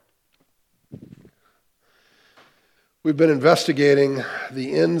We've been investigating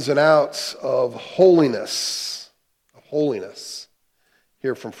the ins and outs of holiness,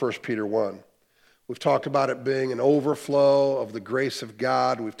 here from 1 Peter 1. We've talked about it being an overflow of the grace of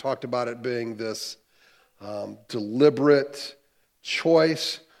God. We've talked about it being this deliberate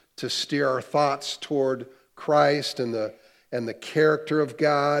choice to steer our thoughts toward Christ and the character of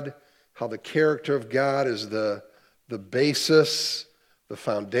God, how the character of God is the basis, the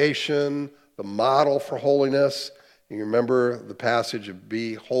foundation, the model for holiness. You remember the passage of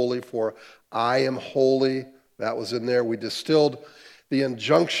be holy for I am holy. That was in there. We distilled the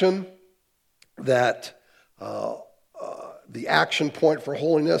injunction that the action point for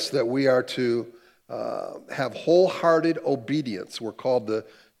holiness, that we are to have wholehearted obedience. We're called the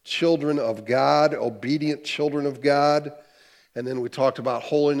children of God, obedient children of God. And then we talked about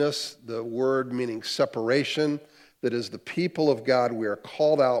holiness, the word meaning separation. That is the people of God. We are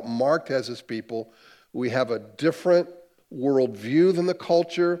called out, marked as his people. We have a different worldview than the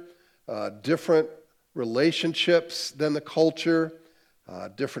culture, different relationships than the culture,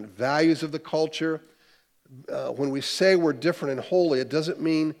 different values of the culture. When we say we're different and holy, it doesn't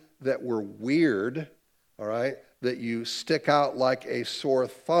mean that we're weird, all right? That you stick out like a sore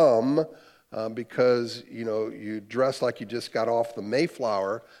thumb because, you dress like you just got off the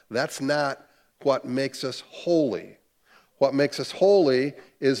Mayflower. That's not what makes us holy. What makes us holy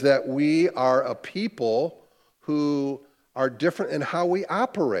is that we are a people who are different in how we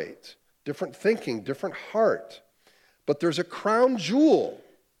operate, different thinking, different heart. But there's a crown jewel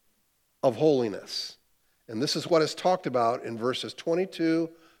of holiness. And this is what is talked about in verses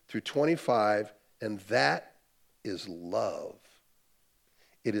 22 through 25, and that is love.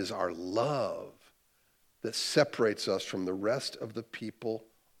 It is our love that separates us from the rest of the people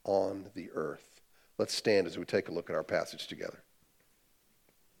on the earth. Let's stand as we take a look at our passage together.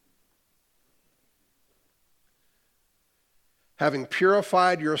 Having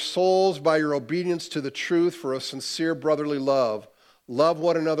purified your souls by your obedience to the truth for a sincere brotherly love, love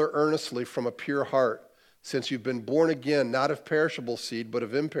one another earnestly from a pure heart, since you've been born again, not of perishable seed, but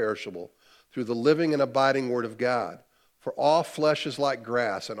of imperishable, through the living and abiding word of God. For all flesh is like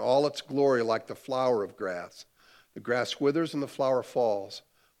grass, and all its glory like the flower of grass. The grass withers and the flower falls,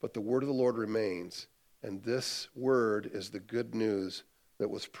 but the word of the Lord remains, and this word is the good news that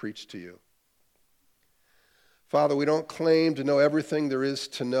was preached to you. Father, we don't claim to know everything there is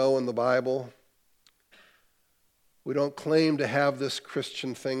to know in the Bible. We don't claim to have this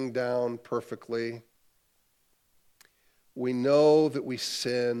Christian thing down perfectly. We know that we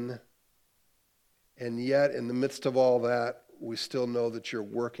sin, and yet in the midst of all that, we still know that you're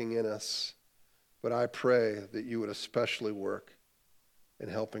working in us. But I pray that you would especially work in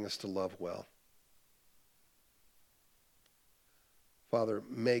helping us to love well. Father,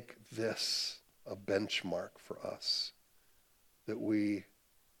 make this a benchmark for us, that we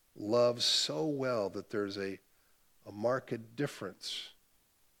love so well that there's a marked difference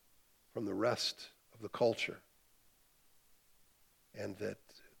from the rest of the culture, and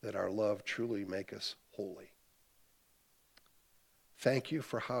that our love truly make us holy. Thank you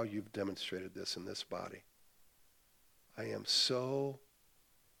for how you've demonstrated this in this body. I am so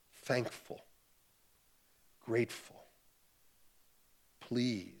thankful, grateful,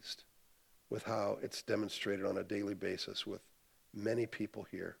 pleased with how it's demonstrated on a daily basis with many people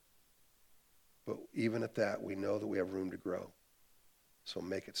here. But even at that, we know that we have room to grow. So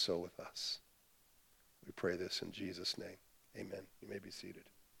make it so with us. We pray this in Jesus' name. Amen. You may be seated.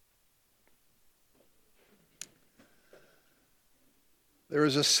 There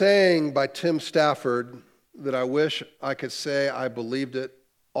is a saying by Tim Stafford that I wish I could say I believed it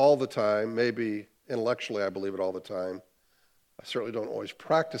all the time. Maybe intellectually I believe it all the time. I certainly don't always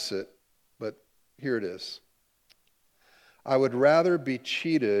practice it, but here it is. I would rather be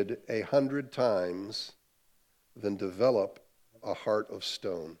cheated 100 times than develop a heart of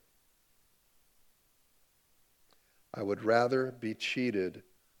stone. I would rather be cheated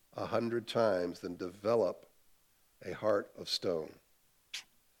 100 times than develop a heart of stone.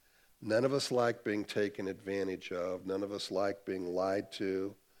 None of us like being taken advantage of. None of us like being lied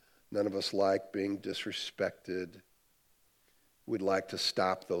to. None of us like being disrespected. We'd like to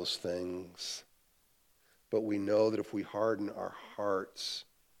stop those things. But we know that if we harden our hearts,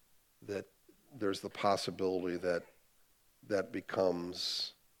 that there's the possibility that that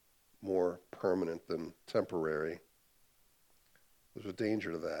becomes more permanent than temporary. There's a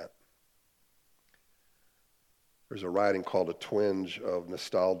danger to that. There's a writing called A Twinge of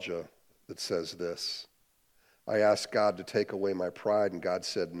Nostalgia that says this: I asked God to take away my pride, and God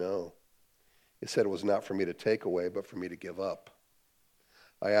said no. He said it was not for me to take away, but for me to give up.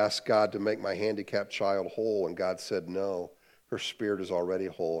 I asked God to make my handicapped child whole, and God said no. Her spirit is already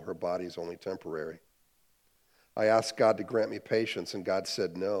whole. Her body is only temporary. I asked God to grant me patience, and God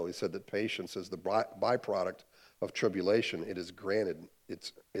said no. He said that patience is the byproduct of tribulation. It is granted.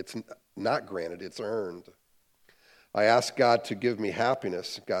 It's not granted, it's earned. I asked God to give me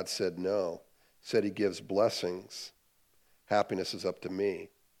happiness. God said no. He said he gives blessings. Happiness is up to me.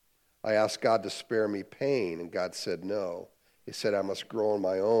 I asked God to spare me pain, and God said no. He said I must grow on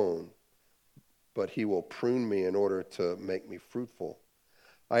my own, but he will prune me in order to make me fruitful.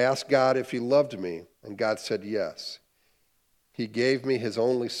 I asked God if he loved me, and God said yes. He gave me his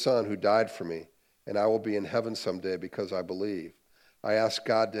only son who died for me, and I will be in heaven someday because I believe. I asked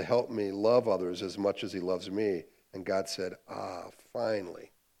God to help me love others as much as he loves me, and God said,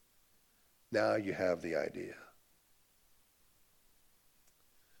 finally, now you have the idea.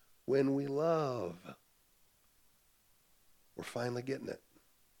 When we love, we're finally getting it.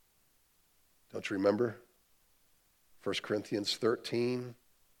 Don't you remember? 1 Corinthians 13.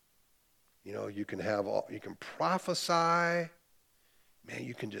 You can prophesy. Man,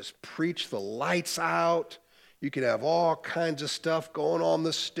 you can just preach the lights out. You can have all kinds of stuff going on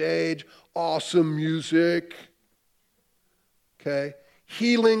the stage. Awesome music. Okay?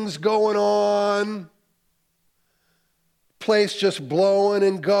 Healings going on. Place just blowing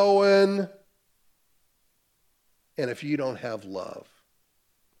and going. And if you don't have love,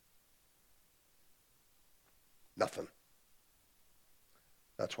 nothing.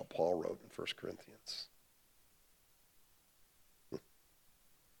 That's what Paul wrote in 1 Corinthians.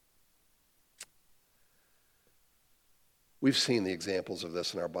 We've seen the examples of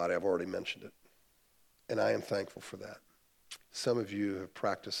this in our body. I've already mentioned it. And I am thankful for that. Some of you have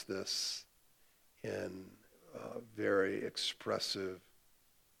practiced this in very expressive,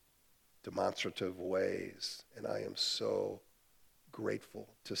 demonstrative ways. And I am so grateful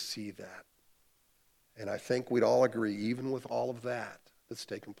to see that. And I think we'd all agree, even with all of that that's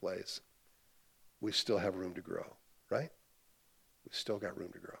taken place, we still have room to grow, right? We've still got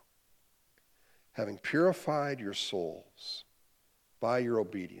room to grow. Having purified your souls by your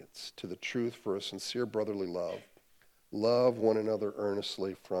obedience to the truth for a sincere brotherly love, love one another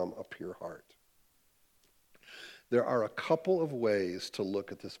earnestly from a pure heart. There are a couple of ways to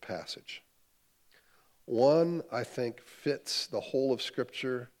look at this passage. One, I think, fits the whole of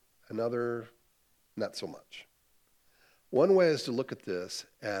Scripture. Another, not so much. One way is to look at this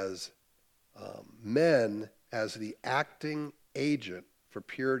as men as the acting agent for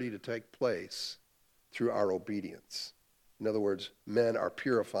purity to take place through our obedience. In other words, men are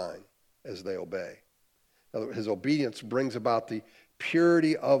purifying as they obey. His obedience brings about the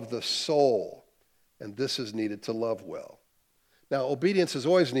purity of the soul, and this is needed to love well. Now, obedience is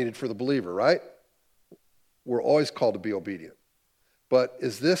always needed for the believer, right? We're always called to be obedient. But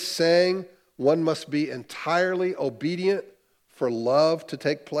is this saying one must be entirely obedient for love to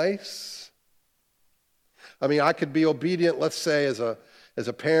take place? I mean, I could be obedient, let's say, as a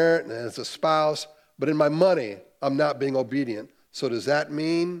parent and as a spouse, but in my money, I'm not being obedient. So does that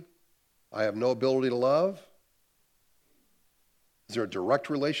mean I have no ability to love? Is there a direct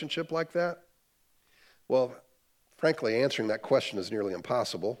relationship like that? Well, frankly, answering that question is nearly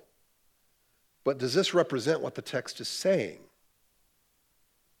impossible. But does this represent what the text is saying?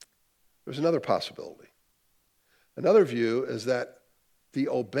 There's another possibility. Another view is that the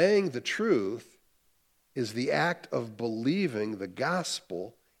obeying the truth is the act of believing the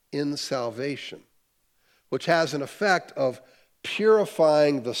gospel in salvation, which has an effect of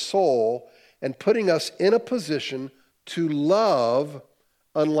purifying the soul and putting us in a position to love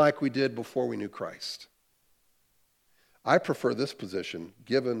unlike we did before we knew Christ. I prefer this position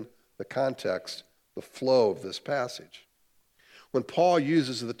given the context, the flow of this passage. When Paul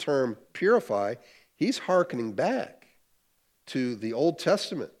uses the term purify, he's hearkening back to the Old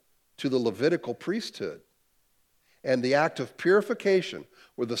Testament, to the Levitical priesthood. And the act of purification,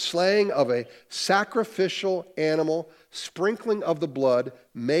 where the slaying of a sacrificial animal, sprinkling of the blood,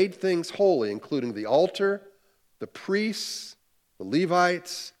 made things holy, including the altar, the priests, the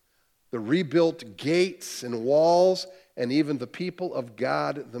Levites, the rebuilt gates and walls, and even the people of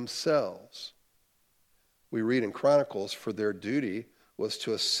God themselves. We read in Chronicles, for their duty was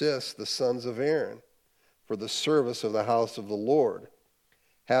to assist the sons of Aaron for the service of the house of the Lord,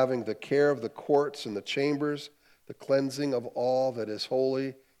 having the care of the courts and the chambers, the cleansing of all that is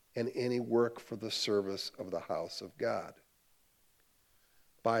holy, and any work for the service of the house of God.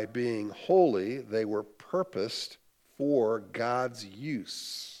 By being holy, they were purposed for God's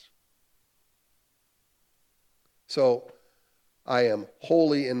use. So, I am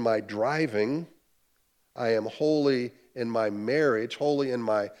holy in my driving. I am holy in my marriage, holy in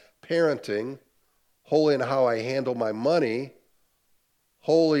my parenting, holy in how I handle my money,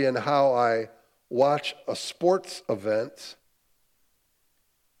 holy in how I watch a sports event,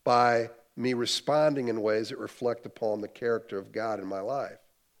 by me responding in ways that reflect upon the character of God in my life.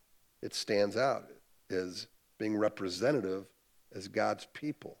 It stands out as being representative as God's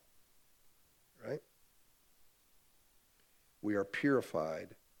people, right? We are purified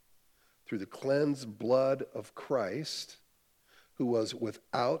through the cleansed blood of Christ, who was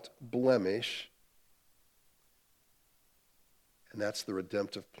without blemish, and that's the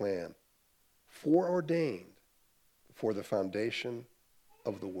redemptive plan, foreordained before the foundation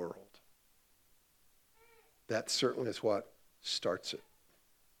of the world. That certainly is what starts it.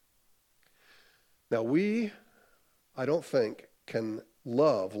 Now I don't think, can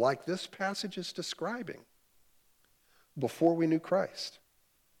love like this passage is describing before we knew Christ.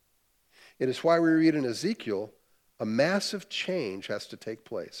 It is why we read in Ezekiel, a massive change has to take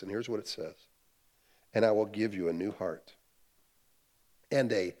place. And here's what it says. And I will give you a new heart,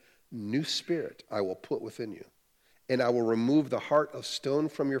 and a new spirit I will put within you. And I will remove the heart of stone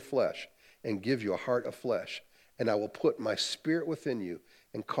from your flesh and give you a heart of flesh. And I will put my spirit within you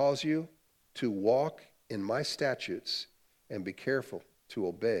and cause you to walk in my statutes and be careful to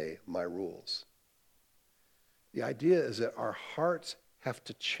obey my rules. The idea is that our hearts have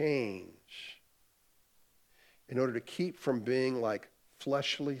to change in order to keep from being like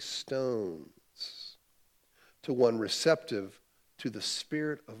fleshly stones to one receptive to the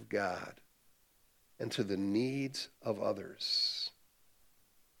Spirit of God and to the needs of others.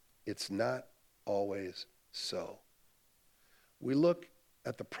 It's not always so. We look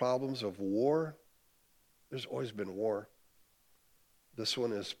at the problems of war. There's always been war. This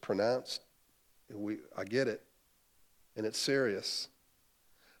one is pronounced. I get it. And it's serious.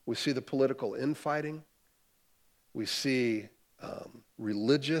 We see the political infighting. We see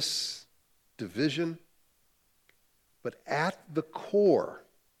religious division. But at the core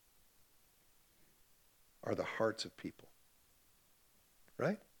are the hearts of people.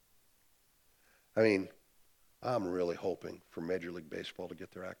 Right? I mean, I'm really hoping for Major League Baseball to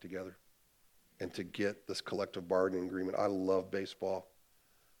get their act together and to get this collective bargaining agreement. I love baseball,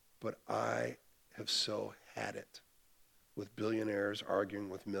 but I have so had it with billionaires arguing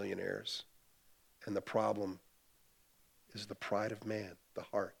with millionaires. And the problem is the pride of man, the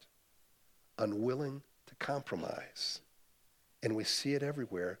heart, unwilling to compromise. And we see it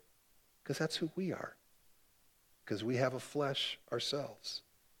everywhere because that's who we are, because we have a flesh ourselves.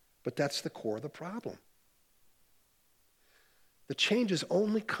 But that's the core of the problem. The changes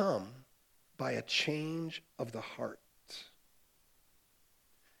only come by a change of the heart.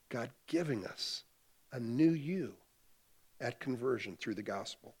 God giving us a new you at conversion through the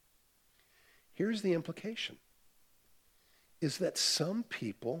gospel. Here's the implication, is that some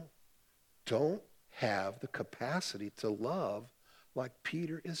people don't have the capacity to love like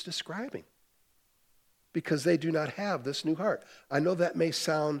Peter is describing because they do not have this new heart. I know that may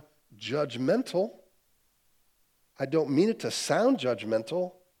sound judgmental. I don't mean it to sound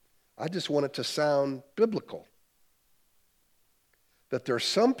judgmental. I just want it to sound biblical. That there are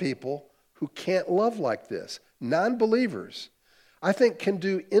some people who can't love like this. Non-believers, I think, can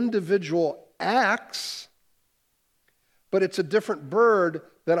do individual acts, but it's a different bird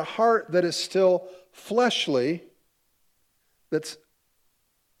than a heart that is still fleshly, that's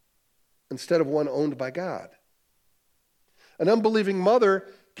instead of one owned by God. An unbelieving mother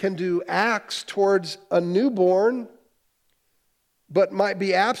can do acts towards a newborn, but might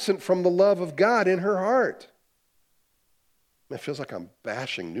be absent from the love of God in her heart. It feels like I'm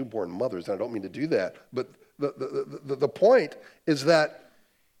bashing newborn mothers, and I don't mean to do that. But the point is that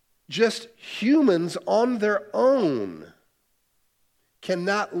just humans on their own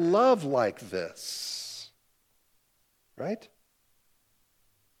cannot love like this. Right?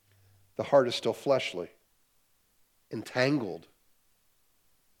 The heart is still fleshly, entangled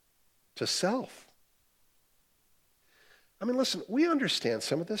to self. I mean, listen, we understand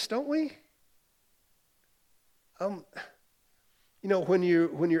some of this, don't we? You know, when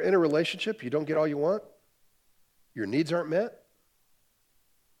you're in a relationship, you don't get all you want, your needs aren't met,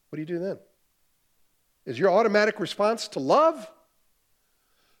 what do you do then? Is your automatic response to love?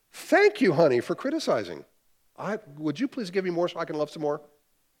 Thank you, honey, for criticizing. Would you please give me more so I can love some more?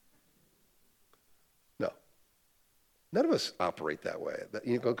 No. None of us operate that way,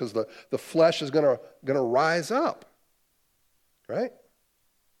 because the flesh is going to rise up, right?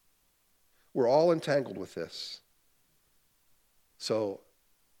 We're all entangled with this. So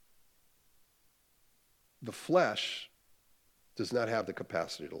the flesh does not have the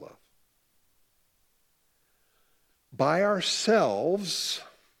capacity to love. By ourselves,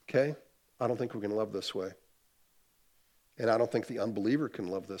 okay, I don't think we can love this way. And I don't think the unbeliever can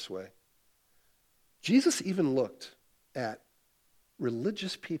love this way. Jesus even looked at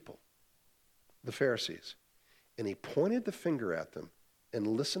religious people, the Pharisees, and he pointed the finger at them and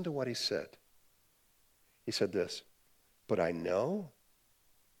listened to what he said. He said this, "But I know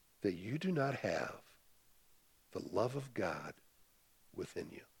that you do not have the love of God within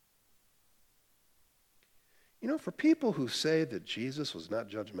you." You know, for people who say that Jesus was not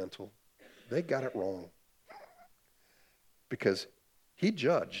judgmental, they got it wrong. Because he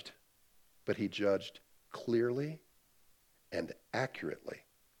judged, but he judged clearly and accurately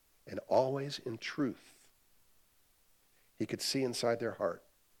and always in truth. He could see inside their heart.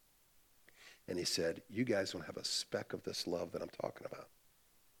 And he said, you guys don't have a speck of this love that I'm talking about.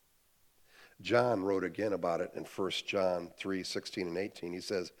 John wrote again about it in 1 John 3:16 and 18. He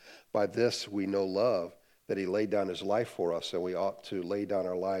says, by this we know love, that he laid down his life for us, and we ought to lay down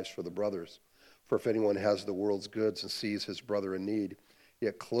our lives for the brothers. For if anyone has the world's goods and sees his brother in need,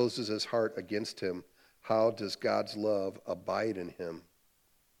 yet closes his heart against him, how does God's love abide in him?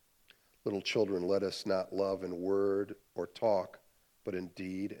 Little children, let us not love in word or talk, but in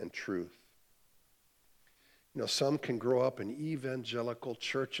deed and truth. You know, some can grow up in evangelical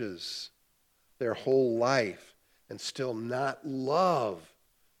churches their whole life and still not love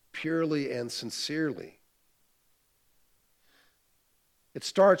purely and sincerely. It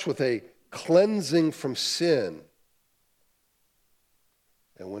starts with a cleansing from sin.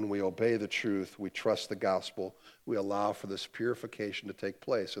 And when we obey the truth, we trust the gospel, we allow for this purification to take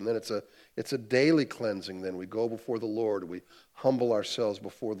place. And then it's a daily cleansing. Then we go before the Lord, we humble ourselves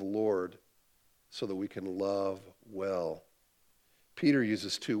before the Lord so that we can love well. Peter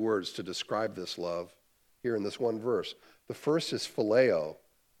uses two words to describe this love here in this one verse. The first is phileo.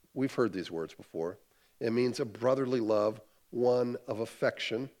 We've heard these words before. It means a brotherly love, one of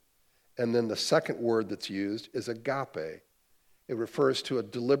affection. And then the second word that's used is agape. It refers to a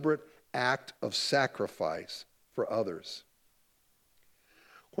deliberate act of sacrifice for others.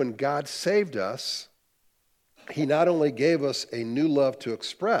 When God saved us, he not only gave us a new love to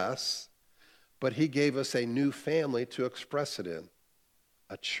express, but he gave us a new family to express it in,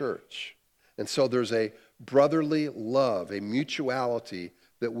 a church. And so there's a brotherly love, a mutuality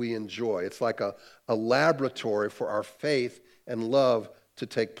that we enjoy. It's like a laboratory for our faith and love to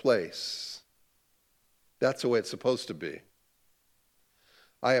take place. That's the way it's supposed to be.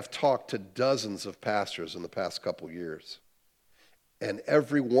 I have talked to dozens of pastors in the past couple years, and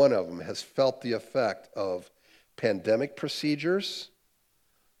every one of them has felt the effect of pandemic procedures,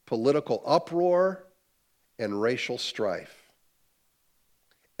 political uproar, and racial strife.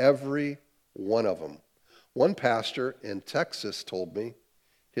 Every one of them. One pastor in Texas told me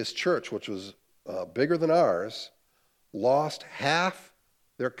his church, which was bigger than ours, lost half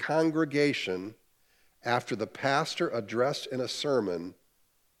their congregation after the pastor addressed in a sermon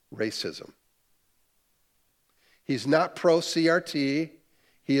racism. He's not pro-CRT,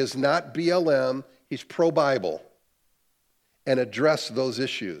 he is not BLM, he's pro-Bible, and addressed those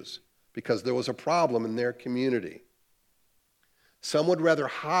issues because there was a problem in their community. Some would rather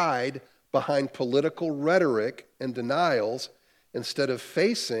hide behind political rhetoric and denials instead of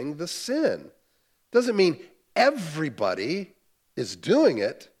facing the sin. Doesn't mean everybody is doing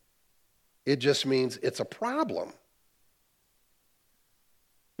it. It just means it's a problem.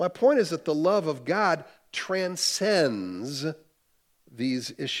 My point is that the love of God transcends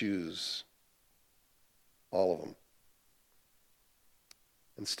these issues, all of them.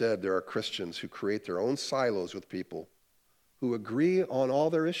 Instead, there are Christians who create their own silos with people who agree on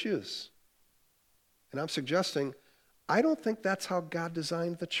all their issues. And I'm suggesting, I don't think that's how God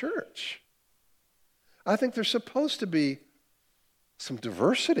designed the church. I think there's supposed to be some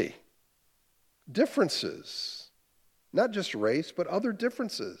diversity, differences, not just race, but other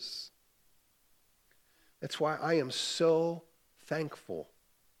differences. That's why I am so thankful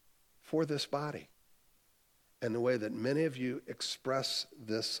for this body and the way that many of you express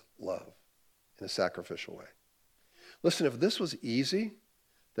this love in a sacrificial way. Listen, if this was easy,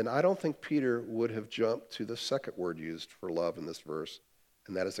 then I don't think Peter would have jumped to the second word used for love in this verse,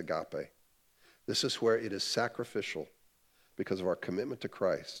 and that is agape. This is where it is sacrificial because of our commitment to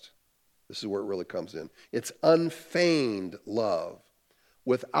Christ. This is where it really comes in. It's unfeigned love,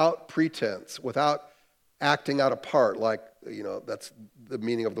 without pretense, without acting out a part, like, that's the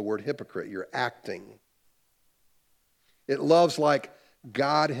meaning of the word hypocrite. You're acting. It loves like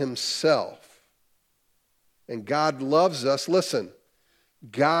God himself. And God loves us, listen,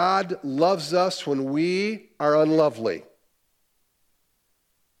 God loves us when we are unlovely.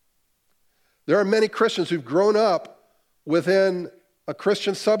 There are many Christians who've grown up within a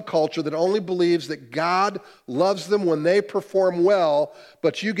Christian subculture that only believes that God loves them when they perform well,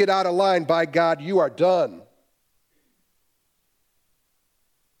 but you get out of line, by God, you are done.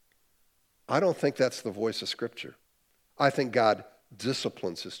 I don't think that's the voice of Scripture. I think God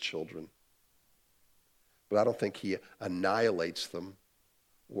disciplines his children, but I don't think he annihilates them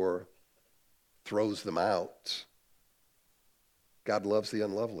or throws them out. God loves the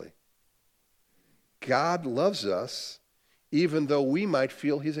unlovely. God loves us even though we might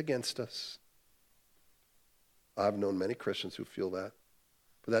feel he's against us. I've known many Christians who feel that,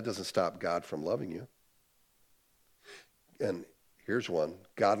 but that doesn't stop God from loving you. And here's one.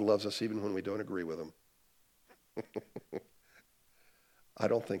 God loves us even when we don't agree with him. I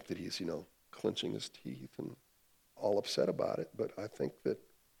don't think that he's, clenching his teeth and all upset about it, but I think that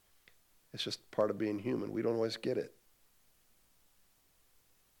it's just part of being human. We don't always get it.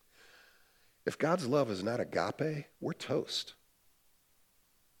 If God's love is not agape, we're toast.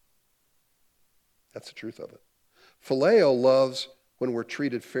 That's the truth of it. Phileo loves when we're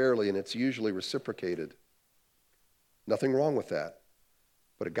treated fairly, and it's usually reciprocated. Nothing wrong with that.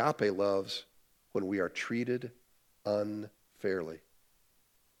 But agape loves when we are treated unfairly.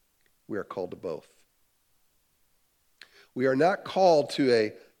 We are called to both. We are not called to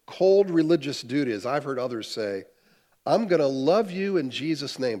a cold religious duty, as I've heard others say, I'm going to love you in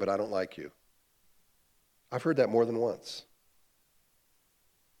Jesus' name, but I don't like you. I've heard that more than once.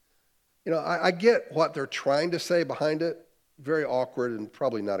 I get what they're trying to say behind it. Very awkward and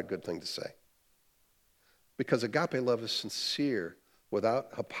probably not a good thing to say. Because agape love is sincere,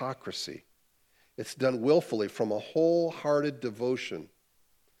 without hypocrisy. It's done willfully from a wholehearted devotion.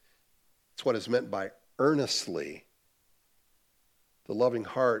 It's what is meant by earnestly. The loving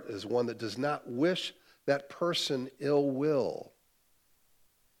heart is one that does not wish that person ill will.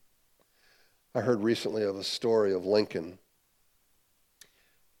 I heard recently of a story of Lincoln,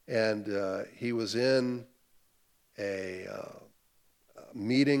 and he was in a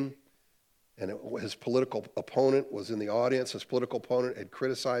meeting, and his political opponent was in the audience. His political opponent had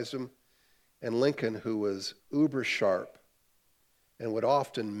criticized him, and Lincoln, who was uber sharp and would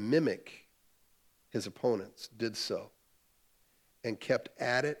often mimic his opponents, did so, and kept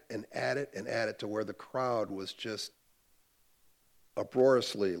at it and at it and at it to where the crowd was just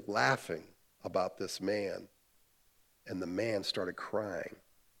uproariously laughing about this man, and the man started crying.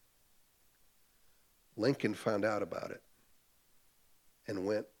 Lincoln found out about it and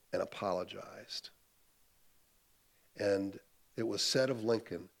went and apologized. And it was said of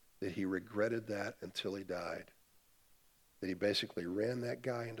Lincoln that he regretted that until he died, that he basically ran that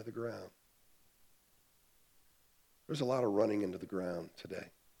guy into the ground. There's a lot of running into the ground today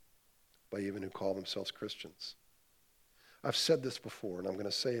by even who call themselves Christians. I've said this before, and I'm going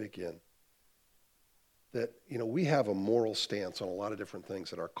to say it again, that, we have a moral stance on a lot of different things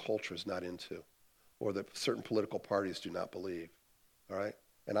that our culture is not into, or that certain political parties do not believe, all right?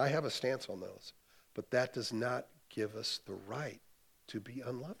 And I have a stance on those, but that does not give us the right to be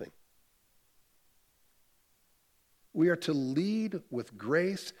unloving. We are to lead with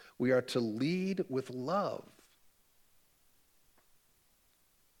grace. We are to lead with love.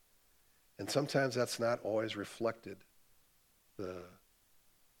 And sometimes that's not always reflected. The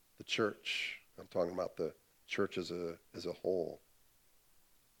church, I'm talking about the church as a whole.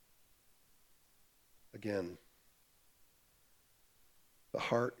 Again, the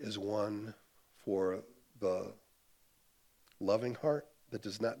heart is one for the loving heart that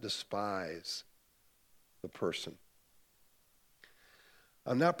does not despise the person.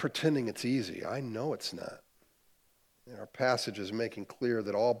 I'm not pretending it's easy. I know it's not. Our passage is making clear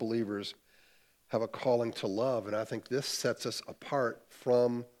that all believers have a calling to love, and I think this sets us apart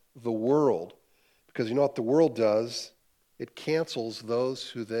from the world. Because you know what the world does? It cancels those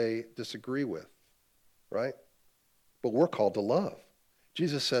who they disagree with, right? But we're called to love.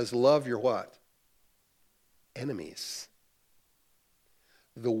 Jesus says, love your what? Enemies.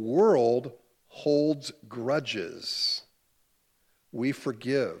 The world holds grudges. We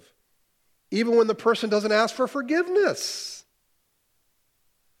forgive, even when the person doesn't ask for forgiveness.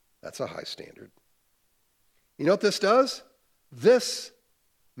 That's a high standard. You know what this does? This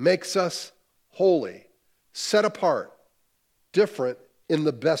makes us holy, set apart, different in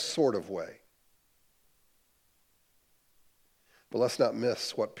the best sort of way. But let's not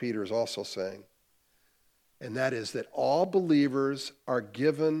miss what Peter is also saying, and that is that all believers are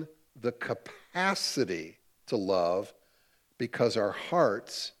given the capacity to love because our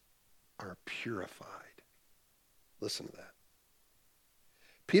hearts are purified. Listen to that.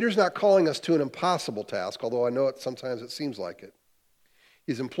 Peter's not calling us to an impossible task, although I know sometimes it seems like it.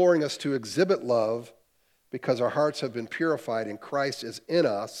 He's imploring us to exhibit love because our hearts have been purified and Christ is in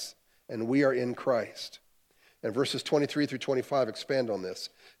us and we are in Christ. And verses 23 through 25 expand on this.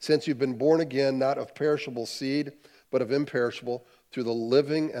 Since you've been born again, not of perishable seed, but of imperishable, through the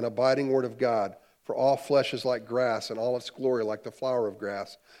living and abiding word of God. For all flesh is like grass, and all its glory like the flower of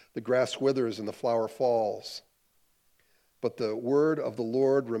grass. The grass withers and the flower falls. But the word of the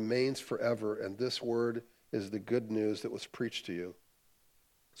Lord remains forever, and this word is the good news that was preached to you.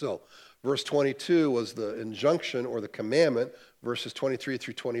 So, verse 22 was the injunction or the commandment. Verses 23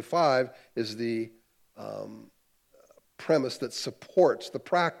 through 25 is the premise that supports the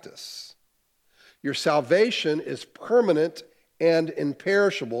practice. Your salvation is permanent and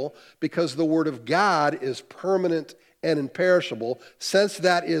imperishable because the Word of God is permanent and imperishable. Since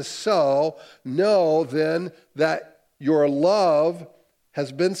that is so, know then that your love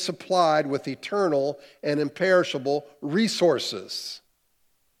has been supplied with eternal and imperishable resources.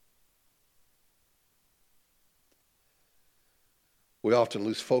 We often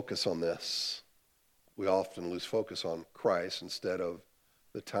lose focus on this. We often lose focus on Christ instead of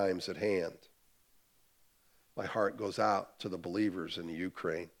the times at hand. My heart goes out to the believers in the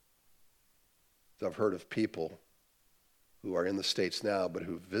Ukraine. I've heard of people who are in the States now, but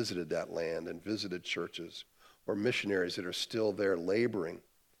who visited that land and visited churches, or missionaries that are still there laboring.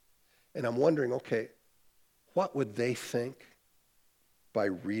 And I'm wondering, okay, what would they think by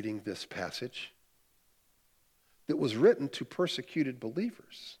reading this passage that was written to persecuted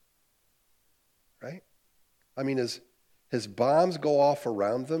believers? Right? I mean, as bombs go off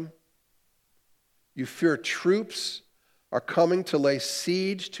around them, you fear troops are coming to lay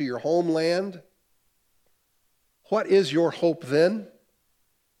siege to your homeland. What is your hope then?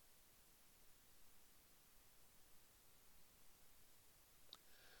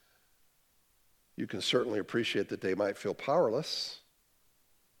 You can certainly appreciate that they might feel powerless.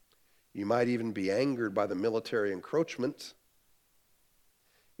 You might even be angered by the military encroachment.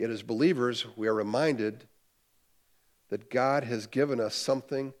 Yet as believers, we are reminded that God has given us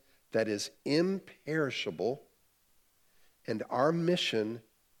something that is imperishable, and our mission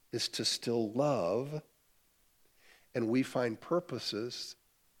is to still love, and we find purposes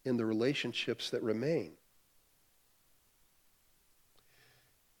in the relationships that remain.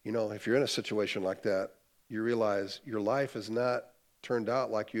 You know, if you're in a situation like that, you realize your life has not turned out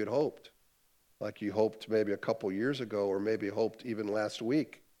like you had hoped, like you hoped maybe a couple years ago, or maybe hoped even last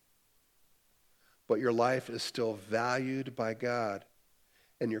week. But your life is still valued by God,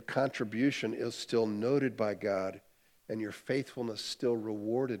 and your contribution is still noted by God, and your faithfulness still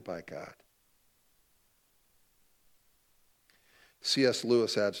rewarded by God. C.S.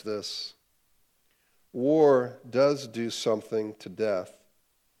 Lewis adds this: war does do something to death.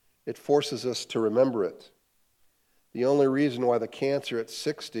 It forces us to remember it. The only reason why the cancer at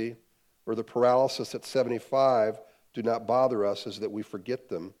 60 or the paralysis at 75 do not bother us is that we forget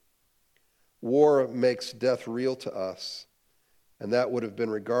them. War makes death real to us, and that would have been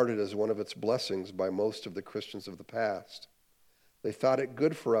regarded as one of its blessings by most of the Christians of the past. They thought it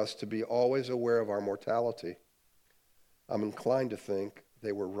good for us to be always aware of our mortality. I'm inclined to think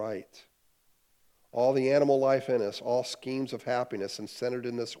they were right. All the animal life in us, all schemes of happiness and centered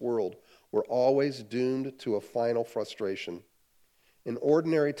in this world, were always doomed to a final frustration. In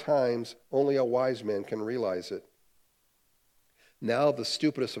ordinary times, only a wise man can realize it. Now the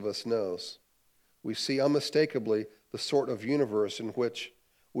stupidest of us knows. We see unmistakably the sort of universe in which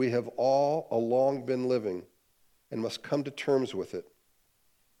we have all along been living and must come to terms with it.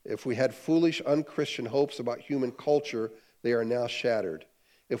 If we had foolish, unchristian hopes about human culture, they are now shattered.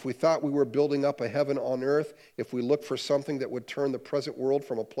 If we thought we were building up a heaven on earth, if we looked for something that would turn the present world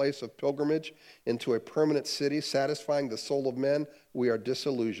from a place of pilgrimage into a permanent city satisfying the soul of men, we are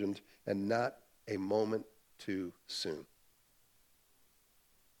disillusioned and not a moment too soon.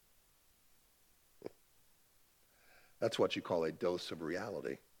 That's what you call a dose of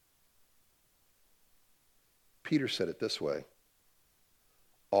reality. Peter said it this way: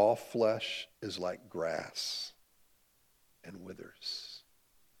 all flesh is like grass and withers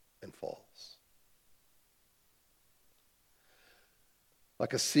and falls.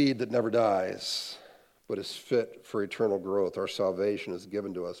 Like a seed that never dies, but is fit for eternal growth, our salvation is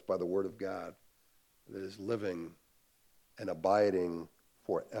given to us by the word of God that is living and abiding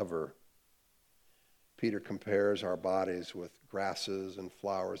forever. Peter compares our bodies with grasses and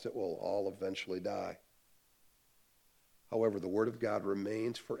flowers that will all eventually die. However, the word of God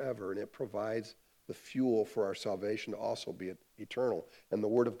remains forever, and it provides the fuel for our salvation to also be eternal. And the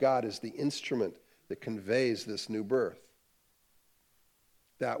word of God is the instrument that conveys this new birth.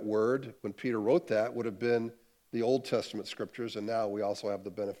 That word, when Peter wrote that, would have been the Old Testament scriptures, and now we also have the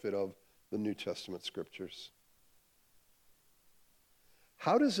benefit of the New Testament scriptures.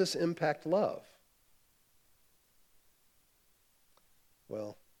 How does this impact love?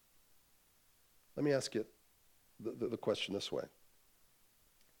 Well, let me ask you the question this way.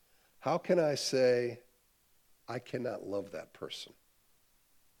 How can I say I cannot love that person?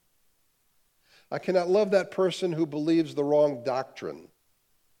 I cannot love that person who believes the wrong doctrine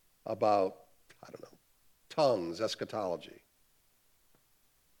about, tongues, eschatology.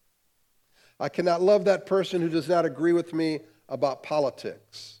 I cannot love that person who does not agree with me about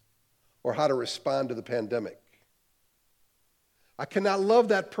politics or how to respond to the pandemic. I cannot love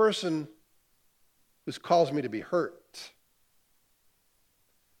that person who calls me to be hurt.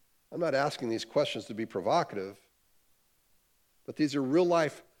 I'm not asking these questions to be provocative, but these are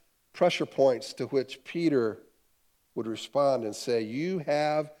real-life pressure points to which Peter would respond and say, you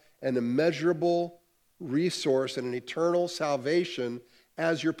have an immeasurable resource and an eternal salvation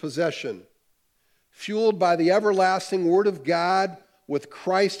as your possession, fueled by the everlasting Word of God with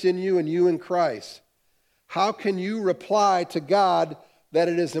Christ in you and you in Christ. How can you reply to God that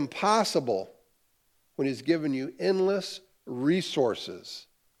it is impossible when He's given you endless resources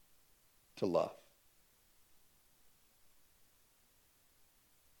to love?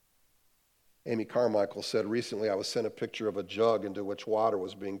 Amy Carmichael said recently, I was sent a picture of a jug into which water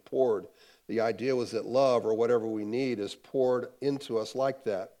was being poured. The idea was that love, or whatever we need, is poured into us like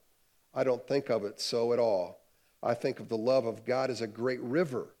that. I don't think of it so at all. I think of the love of God as a great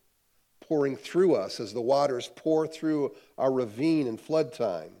river pouring through us as the waters pour through our ravine in flood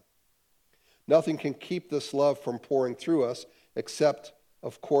time. Nothing can keep this love from pouring through us except,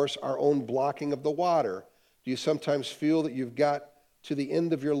 of course, our own blocking of the water. Do you sometimes feel that you've got to the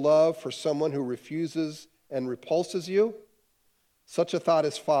end of your love for someone who refuses and repulses you? Such a thought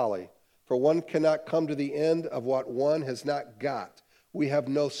is folly, for one cannot come to the end of what one has not got. We have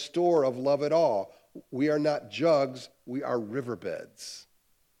no store of love at all. We are not jugs, we are riverbeds.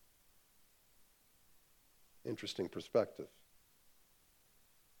 Interesting perspective.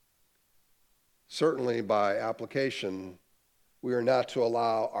 Certainly, by application, we are not to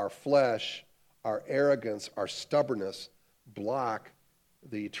allow our flesh, our arrogance, our stubbornness block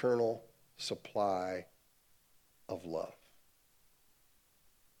the eternal supply of love.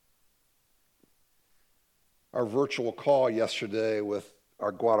 Our virtual call yesterday with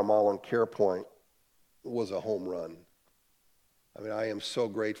our Guatemalan Care Point was a home run. I am so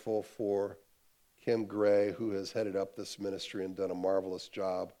grateful for Kim Gray, who has headed up this ministry and done a marvelous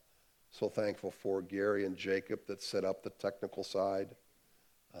job. So thankful for Gary and Jacob that set up the technical side,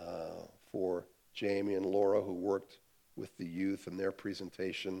 for Jamie and Laura who worked with the youth and their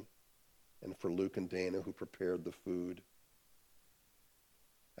presentation, and for Luke and Dana who prepared the food.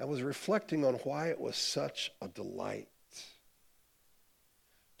 I was reflecting on why it was such a delight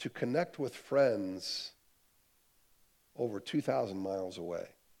to connect with friends over 2,000 miles away.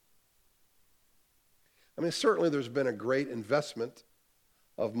 Certainly there's been a great investment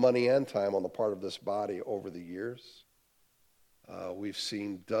of money and time on the part of this body over the years. We've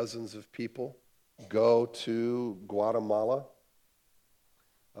seen dozens of people go to Guatemala.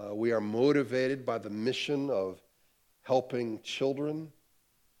 We are motivated by the mission of helping children.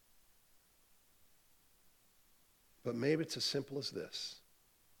 But maybe it's as simple as this,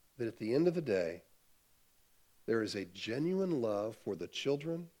 that at the end of the day, there is a genuine love for the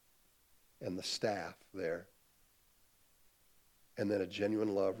children and the staff there, and then a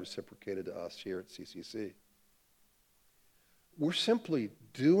genuine love reciprocated to us here at CCC. We're simply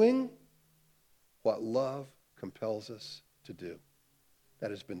doing what love compels us to do.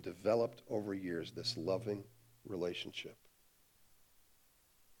 That has been developed over years, this loving relationship.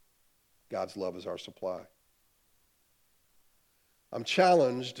 God's love is our supply. I'm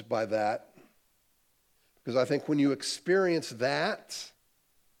challenged by that because I think when you experience that,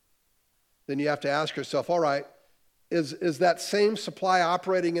 then you have to ask yourself, all right, is that same supply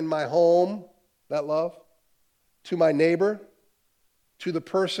operating in my home, that love, to my neighbor, to the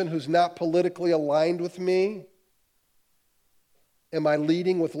person who's not politically aligned with me? Am I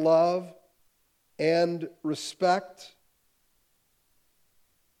leading with love and respect?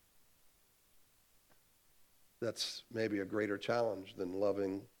 That's maybe a greater challenge than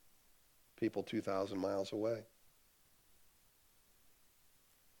loving people 2,000 miles away.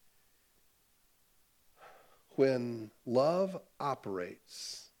 When love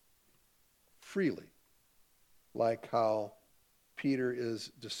operates freely, like how Peter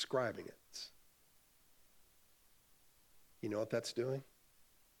is describing it, you know what that's doing?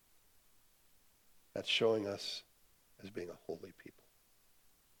 That's showing us as being a holy people.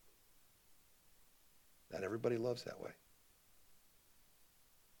 Not everybody loves that way.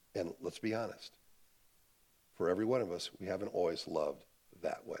 And let's be honest. For every one of us, we haven't always loved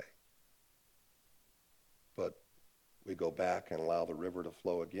that way. But we go back and allow the river to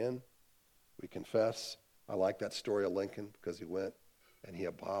flow again. We confess. I like that story of Lincoln because he went and he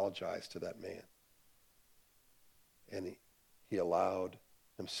apologized to that man. And he allowed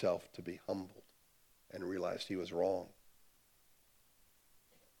himself to be humbled and realized he was wrong.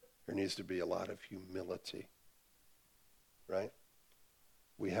 There needs to be a lot of humility, right?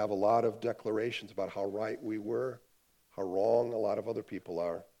 We have a lot of declarations about how right we were, how wrong a lot of other people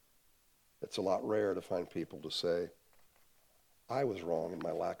are. It's a lot rare to find people to say, I was wrong in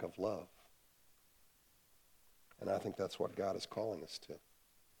my lack of love. And I think that's what God is calling us to.